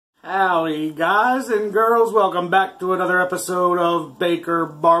Howdy guys and girls, welcome back to another episode of Baker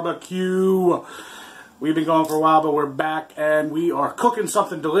Barbecue. We've been going for a while, but we're back and we are cooking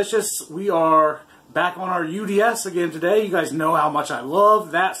something delicious. We are back on our UDS again today. You guys know how much I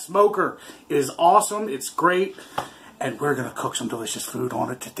love that smoker. It is awesome, it's great, and we're going to cook some delicious food on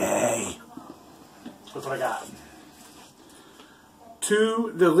it today. That's what I got.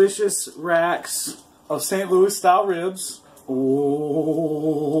 2 delicious racks of St. Louis style ribs.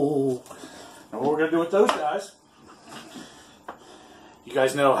 Oh, now what we're going to do with those guys, you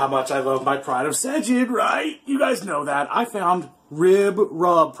guys know how much I love my Pride of Sedgwick, right? You guys know that. I found rib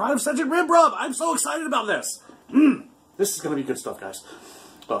rub, Pride of Sedgwick rib rub. I'm so excited about this. This is going to be good stuff, guys.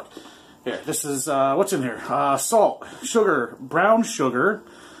 Look, here, this is, what's in here? Salt, sugar, brown sugar,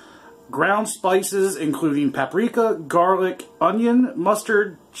 ground spices, including paprika, garlic, onion,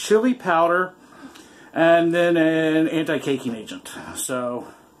 mustard, chili powder, and then an anti-caking agent. So,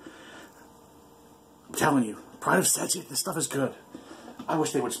 I'm telling you, Pride of Sedgwick, this stuff is good. I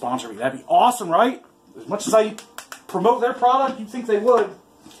wish they would sponsor me. That'd be awesome, right? As much as I promote their product, you'd think they would.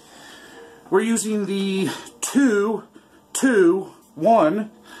 We're using the 2-2-1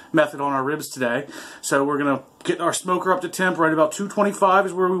 method on our ribs today. So we're going to get our smoker up to temp right about 225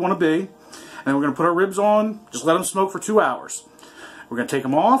 is where we want to be. And we're going to put our ribs on, just let them smoke for 2 hours. We're going to take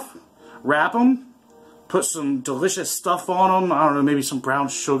them off, wrap them, put some delicious stuff on them. I don't know, maybe some brown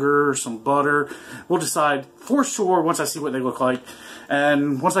sugar or some butter. We'll decide for sure once I see what they look like.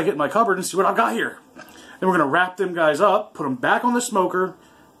 And once I get in my cupboard and see what I've got here. Then we're going to wrap them guys up, put them back on the smoker,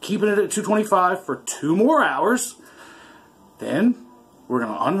 keeping it at 225 for 2 more hours. Then we're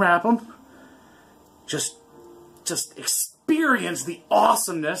going to unwrap them. Just experience the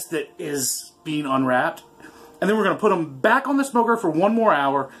awesomeness that is being unwrapped. And then we're going to put them back on the smoker for 1 more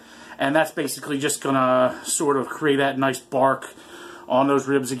hour. And that's basically just going to sort of create that nice bark on those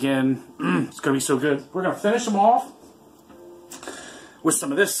ribs again. It's going to be so good. We're going to finish them off with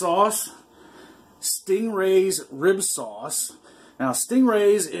some of this sauce. Stingray's rib sauce. Now,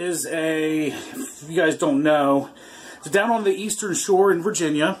 Stingray's is if you guys don't know, it's down on the Eastern Shore in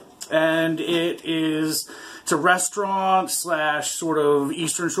Virginia. And it's a restaurant slash sort of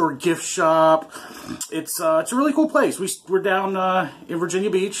Eastern Shore gift shop. It's a really cool place. We're down in Virginia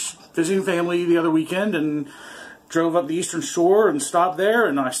Beach visiting family the other weekend and drove up the Eastern Shore and stopped there,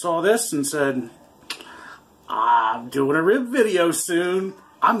 and I saw this and said, I'm doing a rib video soon.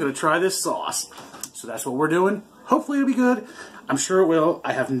 I'm going to try this sauce. So that's what we're doing. Hopefully it'll be good. I'm sure it will.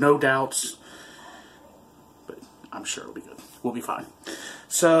 I have no doubts. But I'm sure it'll be good. We'll be fine.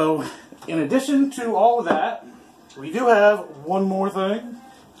 So, in addition to all of that, we do have one more thing.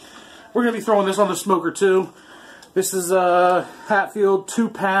 We're going to be throwing this on the smoker too. This is a Hatfield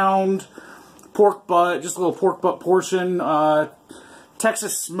 2-pound pork butt, just a little pork butt portion.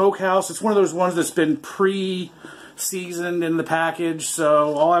 Texas Smokehouse. It's one of those ones that's been pre-seasoned in the package.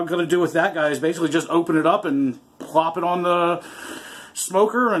 So all I'm going to do with that guy is basically just open it up and plop it on the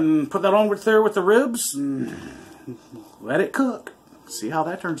smoker and put that on there with the ribs and let it cook. See how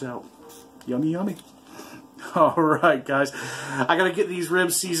that turns out. Yummy, yummy. Alright, guys. I gotta get these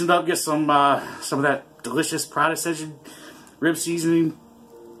ribs seasoned up, get some of that delicious Pride of Sedgwick rib seasoning.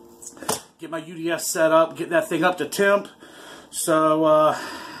 Get my UDS set up, get that thing up to temp. So,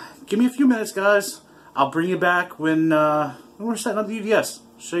 give me a few minutes, guys. I'll bring you back when we're setting up the UDS.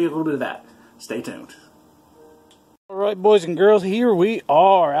 Show you a little bit of that. Stay tuned. Alright, boys and girls, here we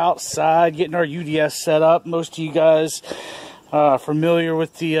are outside getting our UDS set up. Most of you guys familiar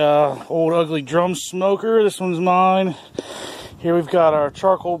with the old ugly drum smoker. This one's mine. Here we've got our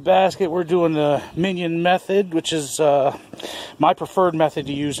charcoal basket. We're doing the minion method, which is my preferred method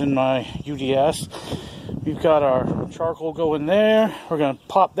to use in my UDS. We've got our charcoal going there. We're going to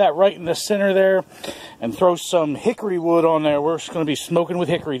pop that right in the center there and throw some hickory wood on there. We're just going to be smoking with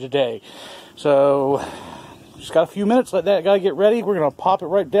hickory today. So, just got a few minutes. Let that guy get ready. We're going to pop it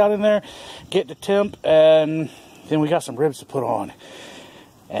right down in there, get to temp, and then we got some ribs to put on.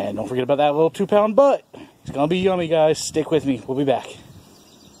 And don't forget about that little 2-pound butt. It's going to be yummy, guys. Stick with me. We'll be back.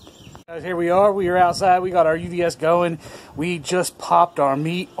 Guys, here we are. We are outside. We got our UDS going. We just popped our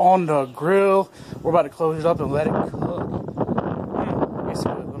meat on the grill. We're about to close it up and let it cook. It's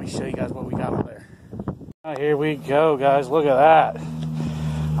good. Let me show you guys what we got on there. Here we go, guys. Look at that.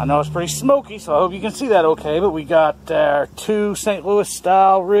 I know it's pretty smoky, so I hope you can see that okay. But we got our 2 St. Louis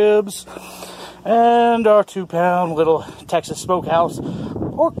style ribs and our 2-pound little Texas Smokehouse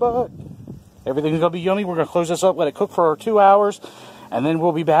pork butt. Everything's going to be yummy. We're going to close this up, let it cook for 2 hours, and then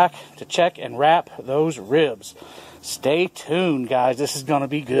we'll be back to check and wrap those ribs. Stay tuned, guys. This is going to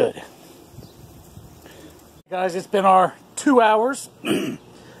be good. Guys, it's been our 2 hours.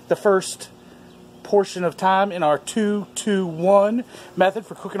 The the first portion of time in our 2-2-1 method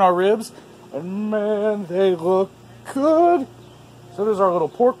for cooking our ribs. And man, they look good. So there's our little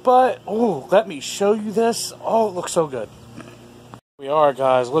pork butt. Oh, let me show you this. Oh, it looks so good. We are,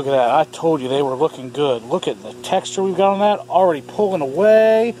 guys. Look at that. I told you they were looking good. Look at the texture we've got on that. Already pulling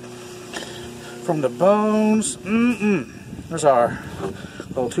away from the bones. There's our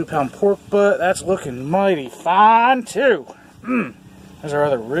little 2-pound pork butt. That's looking mighty fine, too. There's our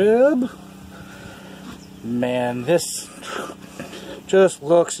other rib. Man, this just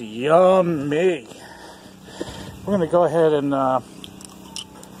looks yummy. We're going to go ahead and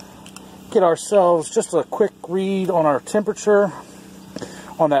get ourselves just a quick read on our temperature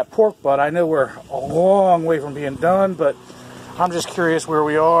on that pork butt. I know we're a long way from being done, but I'm just curious where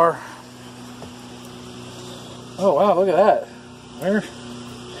we are. Oh wow, look at that. We're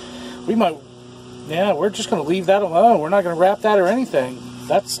just going to leave that alone. We're not going to wrap that or anything.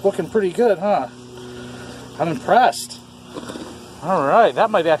 That's looking pretty good, huh? I'm impressed. Alright, that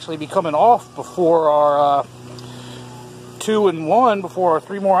might actually be coming off before our 2-1, before our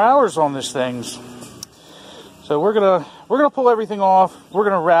 3 more hours on this thing. So we're gonna pull everything off. We're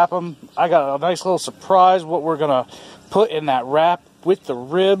gonna wrap them. I got a nice little surprise what we're gonna put in that wrap with the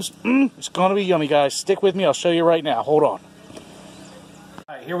ribs. It's gonna be yummy, guys. Stick with me. I'll show you right now. Hold on.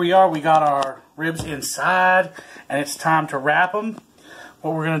 Alright, here we are. We got our ribs inside, and it's time to wrap them.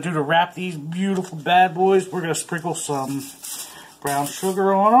 What we're gonna do to wrap these beautiful bad boys, we're gonna sprinkle some brown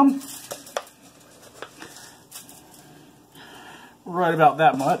sugar on them. Right about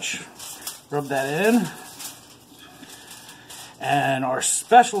that much. Rub that in. And our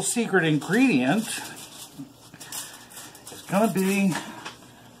special secret ingredient is going to be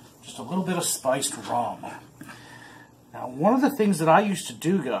just a little bit of spiced rum. Now, one of the things that I used to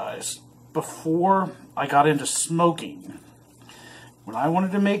do, guys, before I got into smoking, when I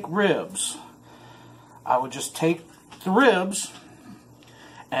wanted to make ribs, I would just take the ribs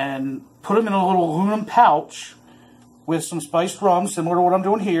and put them in a little aluminum pouch with some spiced rum, similar to what I'm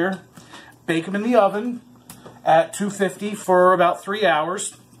doing here, bake them in the oven at 250 for about 3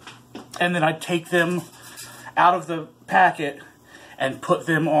 hours, and then I'd take them out of the packet and put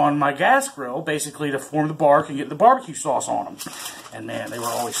them on my gas grill, basically to form the bark and get the barbecue sauce on them. And man, they were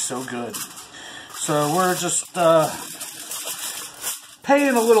always so good. So we're just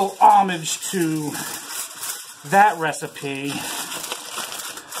paying a little homage to that recipe,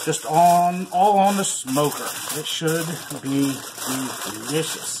 just all on the smoker. It should be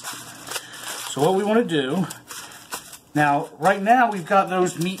delicious. So what we want to do, now, right now we've got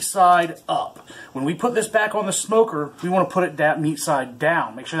those meat side up. When we put this back on the smoker, we want to put it that meat side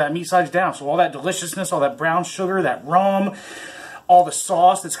down. Make sure that meat side's down. So all that deliciousness, all that brown sugar, that rum, all the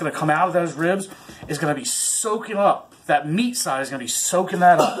sauce that's going to come out of those ribs is going to be soaking up. That meat side is going to be soaking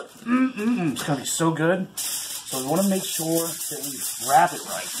that up. It's going to be so good. So we want to make sure that we wrap it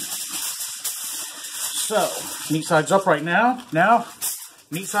right. So, meat side's up right now. Now,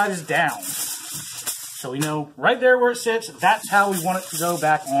 meat side is down. So we know right there where it sits, that's how we want it to go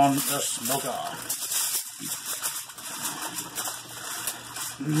back on the smoker.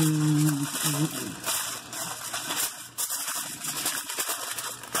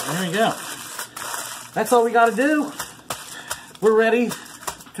 There we go. That's all we got to do. We're ready to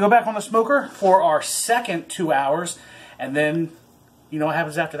go back on the smoker for our second 2 hours. And then, you know what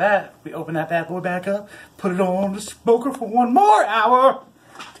happens after that? We open that bad boy back up, put it on the smoker for 1 more hour.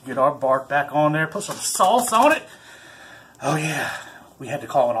 Get our bark back on there, put some sauce on it. Oh yeah, we had to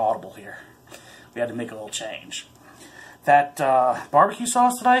call an audible here. We had to make a little change. That barbecue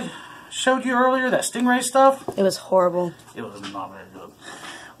sauce that I showed you earlier, that stingray stuff. It was horrible. It was not very good.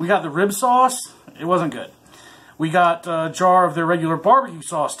 We got the rib sauce. It wasn't good. We got a jar of their regular barbecue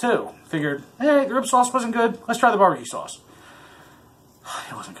sauce too. Figured, hey, the rib sauce wasn't good. Let's try the barbecue sauce.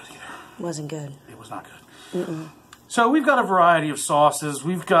 It wasn't good either. Wasn't good. It was not good. So we've got a variety of sauces.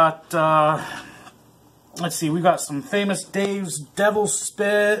 We've got, let's see, we've got some famous Dave's Devil's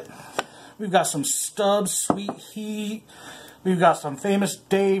Spit. We've got some Stubbs Sweet Heat. We've got some famous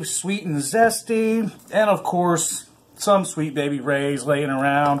Dave's Sweet and Zesty. And of course, some Sweet Baby Ray's laying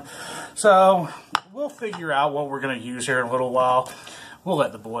around. So we'll figure out what we're going to use here in a little while. We'll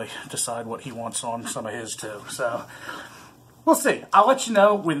let the boy decide what he wants on some of his too. So we'll see. I'll let you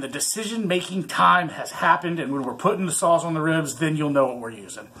know when the decision-making time has happened and when we're putting the sauce on the ribs, then you'll know what we're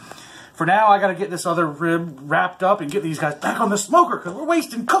using. For now, I got to get this other rib wrapped up and get these guys back on the smoker because we're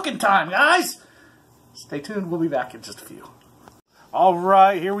wasting cooking time, guys. Stay tuned. We'll be back in just a few. All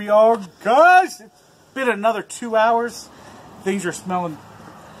right, here we are, guys. It's been another 2 hours. Things are smelling...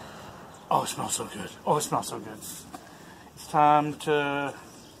 Oh, it smells so good. Oh, it smells so good. It's time to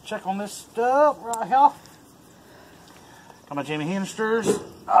check on this stuff right here. Got my Jamie Hannisters.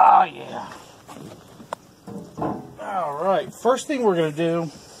 Oh, yeah. Alright, first thing we're going to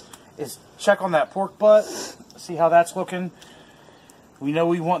do is check on that pork butt. See how that's looking. We know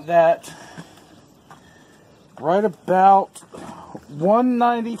we want that right about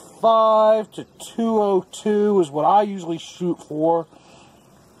 195 to 202 is what I usually shoot for.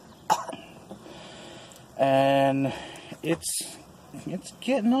 And it's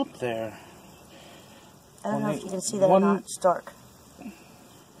getting up there. I don't know if you can see that or not. It's dark.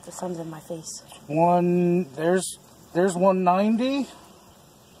 The sun's in my face. There's 190.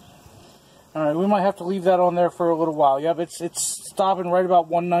 All right, we might have to leave that on there for a little while. Yep, it's stopping right about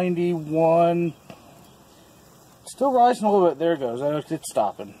 191. Still rising a little bit. There it goes. It's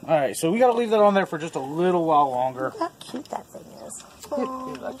stopping. All right, so we got to leave that on there for just a little while longer. Look how cute that thing is.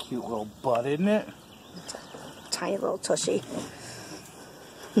 It is a cute little butt, isn't it? Tiny little tushy.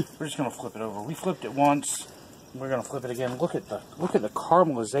 We're just gonna flip it over. We flipped it once. We're gonna flip it again. Look at the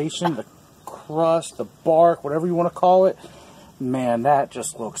caramelization, the crust, the bark, whatever you want to call it. Man, that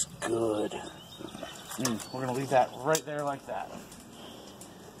just looks good. We're gonna leave that right there like that.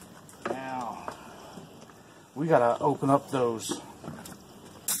 Now we gotta open up those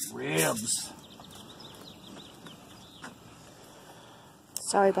ribs.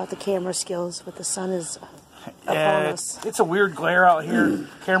 Sorry about the camera skills, but the sun is upon us. It's a weird glare out here.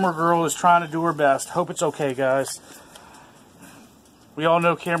 Camera girl is trying to do her best. Hope it's okay, guys. We all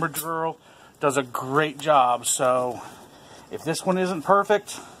know camera girl does a great job, so if this one isn't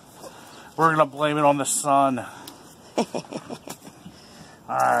perfect, we're going to blame it on the sun.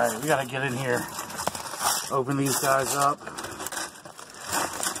 Alright, we got to get in here. Open these guys up.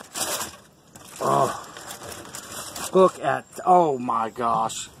 Oh. Look at, oh my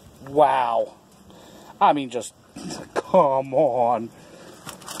gosh. Wow. I mean, just, come on.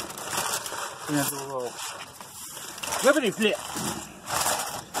 And do a little flippity flip.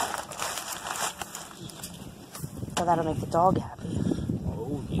 Well, that'll make the dog happy.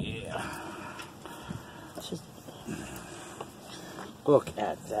 Oh, yeah. Look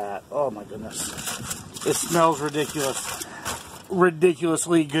at that. Oh, my goodness. It smells ridiculous.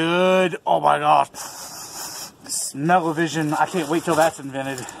 Ridiculously good. Oh, my gosh. Smell-o-vision. I can't wait till that's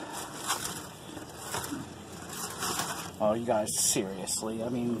invented. Oh, you guys, seriously. I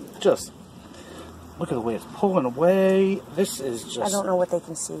mean, just look at the way it's pulling away. This is just... I don't know what they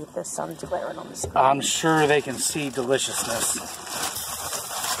can see if the sun's glaring on the screen. I'm sure they can see deliciousness.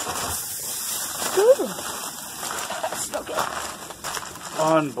 Ooh. So good.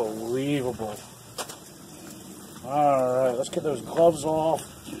 Unbelievable. Alright, let's get those gloves off.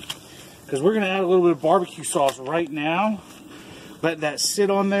 Because we're going to add a little bit of barbecue sauce right now. Let that sit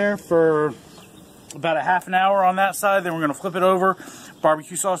on there for about a half an hour on that side. Then we're going to flip it over.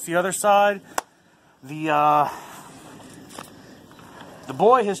 Barbecue sauce the other side. The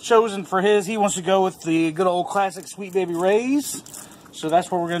boy has chosen for his. He wants to go with the good old classic Sweet Baby Ray's. So that's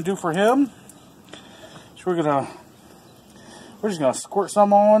what we're going to do for him. So we're just going to squirt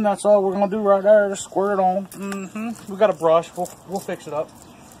some on. That's all we're going to do right there. Just squirt it on. We got a brush. We'll fix it up.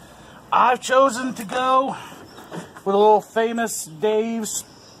 I've chosen to go with a little famous Dave's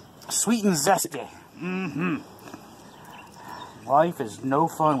Sweet and Zesty. Life is no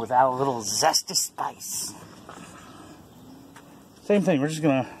fun without a little zesty spice. Same thing, we're just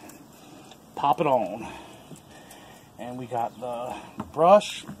gonna pop it on. And we got the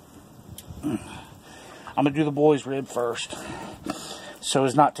brush. I'm gonna do the boy's rib first, so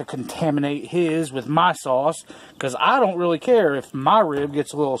as not to contaminate his with my sauce, because I don't really care if my rib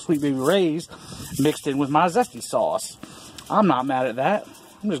gets a little Sweet Baby Ray's mixed in with my zesty sauce. I'm not mad at that.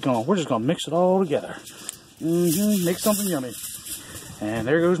 We're just gonna mix it all together. Make something yummy. And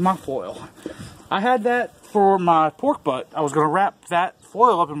there goes my foil. I had that for my pork butt. I was gonna wrap that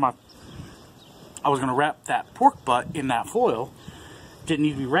foil up in my... I was gonna wrap that pork butt in that foil. Didn't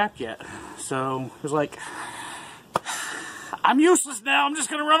need to be wrapped yet. So it was like, I'm useless now. I'm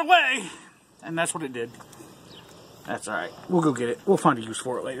just gonna run away. And that's what it did. That's alright. We'll go get it. We'll find a use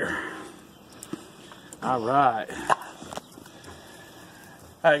for it later. Alright.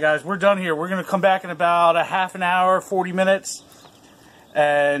 Alright guys, we're done here. We're going to come back in about a half an hour, 40 minutes,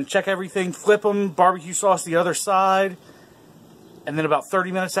 and check everything, flip them, barbecue sauce the other side, and then about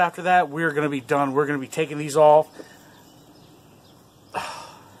 30 minutes after that, we're going to be done. We're going to be taking these off.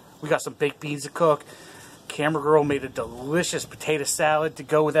 We got some baked beans to cook. Camera girl made a delicious potato salad to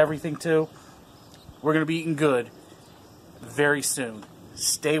go with everything too. We're going to be eating good very soon.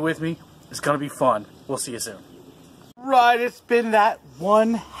 Stay with me. It's going to be fun. We'll see you soon. Right, it's been that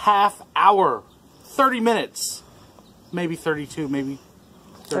 1/2 hour. 30 minutes. Maybe 32, maybe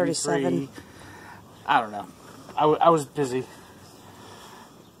 37. I don't know. I was busy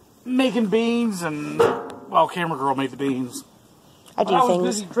making beans, and well, camera girl made the beans. I do I was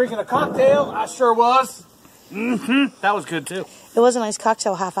things. busy drinking a cocktail. I sure was. That was good too. It was a nice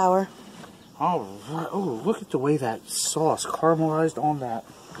cocktail half hour. All right. Oh, look at the way that sauce caramelized on that.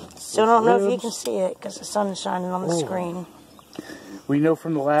 Still don't know if you can see it because the sun is shining on the screen. We know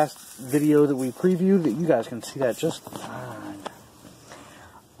from the last video that we previewed that you guys can see that just fine.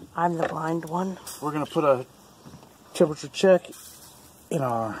 I'm the blind one. We're going to put a temperature check in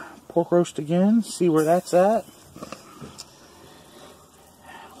our pork roast again. See where that's at.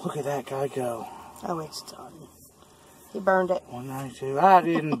 Look at that guy go. Oh, it's done. He burned it. 192. I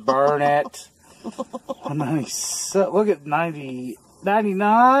didn't burn it. 197. Look at 90.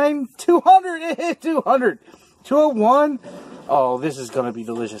 99. 200. It hit 200. 201. Oh, this is going to be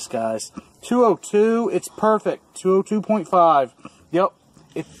delicious, guys. 202. It's perfect. 202.5. Yep.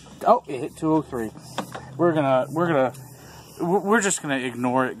 It hit 203. We're just gonna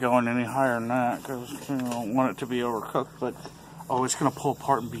ignore it going any higher than that because we don't want it to be overcooked. But oh, it's gonna pull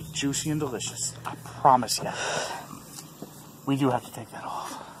apart and be juicy and delicious. I promise you. We do have to take that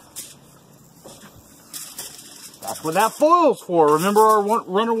off. That's what that foil's for. Remember our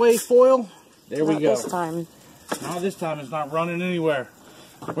runaway foil? There we go. Not this time. No, this time it's not running anywhere.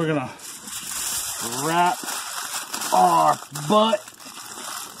 We're gonna wrap our butt.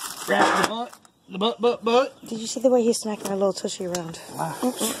 Wrap the butt. Did you see the way he smacked my little tushy around? Wow.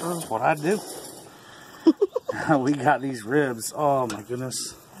 That's what I do. We got these ribs. Oh my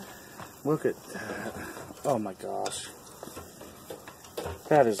goodness. Look at that. Oh my gosh.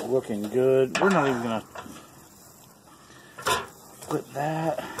 That is looking good. We're not even gonna flip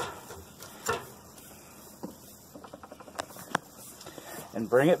that. And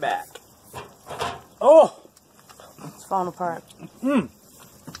bring it back. Oh! It's falling apart.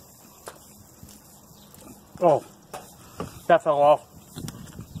 Oh, that fell off.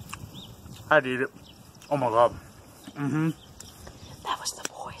 I had to eat it. Oh my god. That was the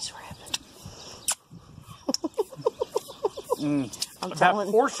boy's rib. That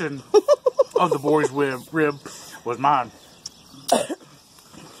portion of the boy's rib was mine.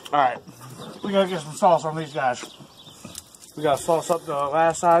 Alright, we gotta get some sauce on these guys. We gotta sauce up the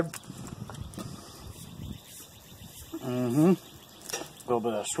last side. A little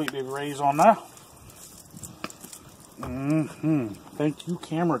bit of Sweet Baby Ray's on there. Thank you,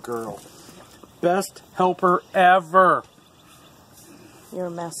 camera girl. Best helper ever. You're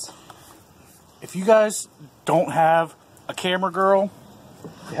a mess. If you guys don't have a camera girl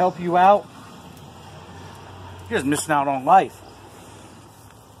to help you out, you're just missing out on life.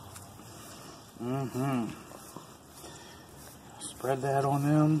 Spread that on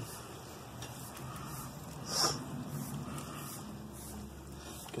them.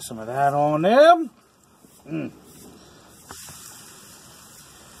 Get some of that on them.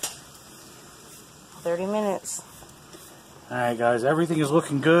 30 minutes. Alright guys, everything is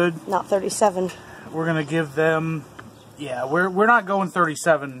looking good. Not 37. We're going to give them, yeah, we're not going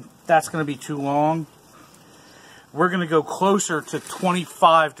 37. That's going to be too long. We're going to go closer to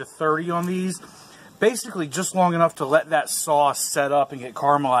 25 to 30 on these. Basically just long enough to let that sauce set up and get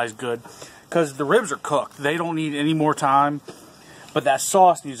caramelized good. Because the ribs are cooked. They don't need any more time. But that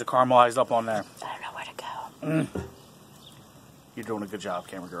sauce needs to caramelize up on there. I don't know where to go. You're doing a good job,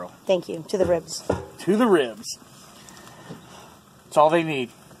 camera girl. Thank you. To the ribs. To the ribs. That's all they need.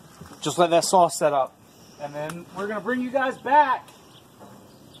 Just let that sauce set up. And then we're going to bring you guys back.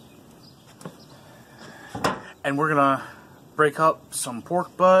 And we're going to break up some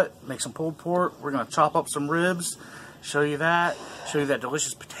pork butt, make some pulled pork. We're going to chop up some ribs, show you that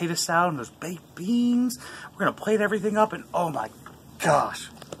delicious potato salad and those baked beans. We're going to plate everything up, and oh my gosh,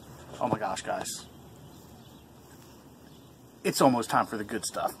 guys. It's almost time for the good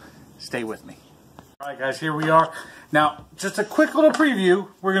stuff. Stay with me. All right, guys, here we are. Now, just a quick little preview.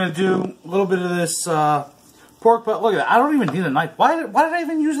 We're going to do a little bit of this pork butt. Look at that. I don't even need a knife. Why did I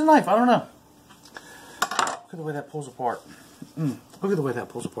even use a knife? I don't know. Look at the way that pulls apart. Look at the way that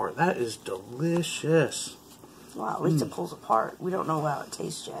pulls apart. That is delicious. Wow, at least it pulls apart. We don't know how it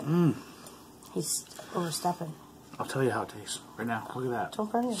tastes yet. He's overstepping. I'll tell you how it tastes right now. Look at that.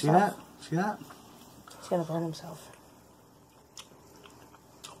 Don't burn yourself. See that? See that? He's going to burn himself.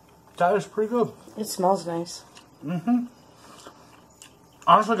 That is pretty good. It smells nice.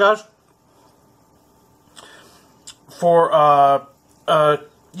 Honestly, guys, for a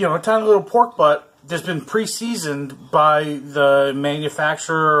tiny little pork butt that's been pre-seasoned by the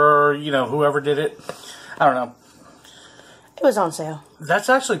manufacturer or whoever did it, I don't know. It was on sale. That's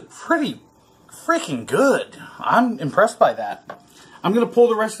actually pretty freaking good. I'm impressed by that. I'm going to pull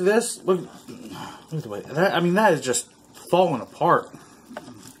the rest of this. Look at the way. That is just falling apart.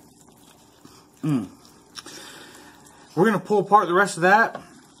 We're going to pull apart the rest of that,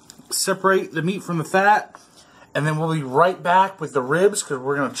 separate the meat from the fat, and then we'll be right back with the ribs because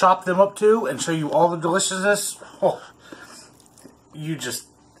we're going to chop them up too and show you all the deliciousness. Oh, you just,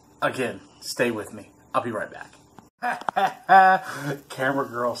 again, stay with me. I'll be right back. Camera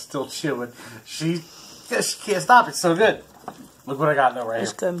girl still chewing. She can't stop. It's so good. Look what I got though right here.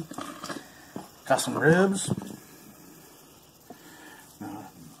 It's good. Got some ribs.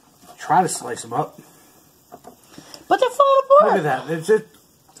 Try to slice them up. But they're falling apart. Look at that. It's just,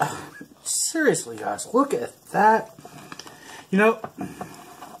 seriously, guys, look at that. You know,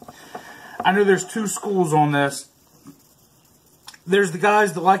 I know there's two schools on this. There's the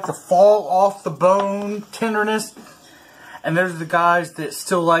guys that like to fall off the bone tenderness, and there's the guys that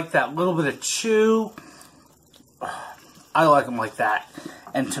still like that little bit of chew. I like them like that.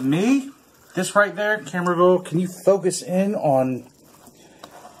 And to me, this right there, camera girl, can you focus in on,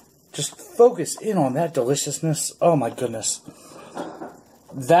 just focus in on that deliciousness? Oh my goodness.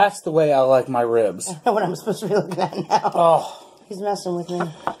 That's the way I like my ribs. I know what I'm supposed to be looking at now. Oh. He's messing with me.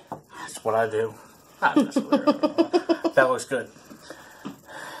 That's what I do. I'm messing with her. That looks good.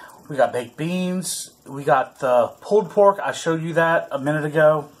 We got baked beans. We got the pulled pork. I showed you that a minute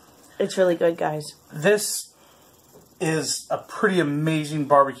ago. It's really good, guys. This is a pretty amazing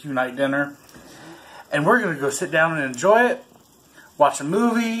barbecue night dinner. And we're going to go sit down and enjoy it. Watch a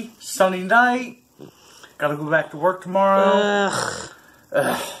movie. Sunday night. Got to go back to work tomorrow.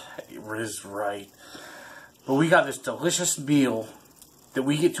 It is right. But we got this delicious meal that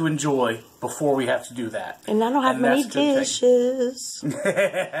we get to enjoy before we have to do that. And I don't have many dishes.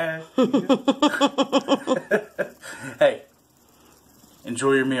 Hey,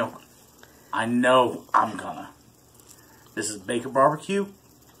 enjoy your meal. I know I'm gonna. This is Baker Barbecue,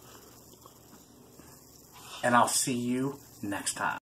 and I'll see you next time.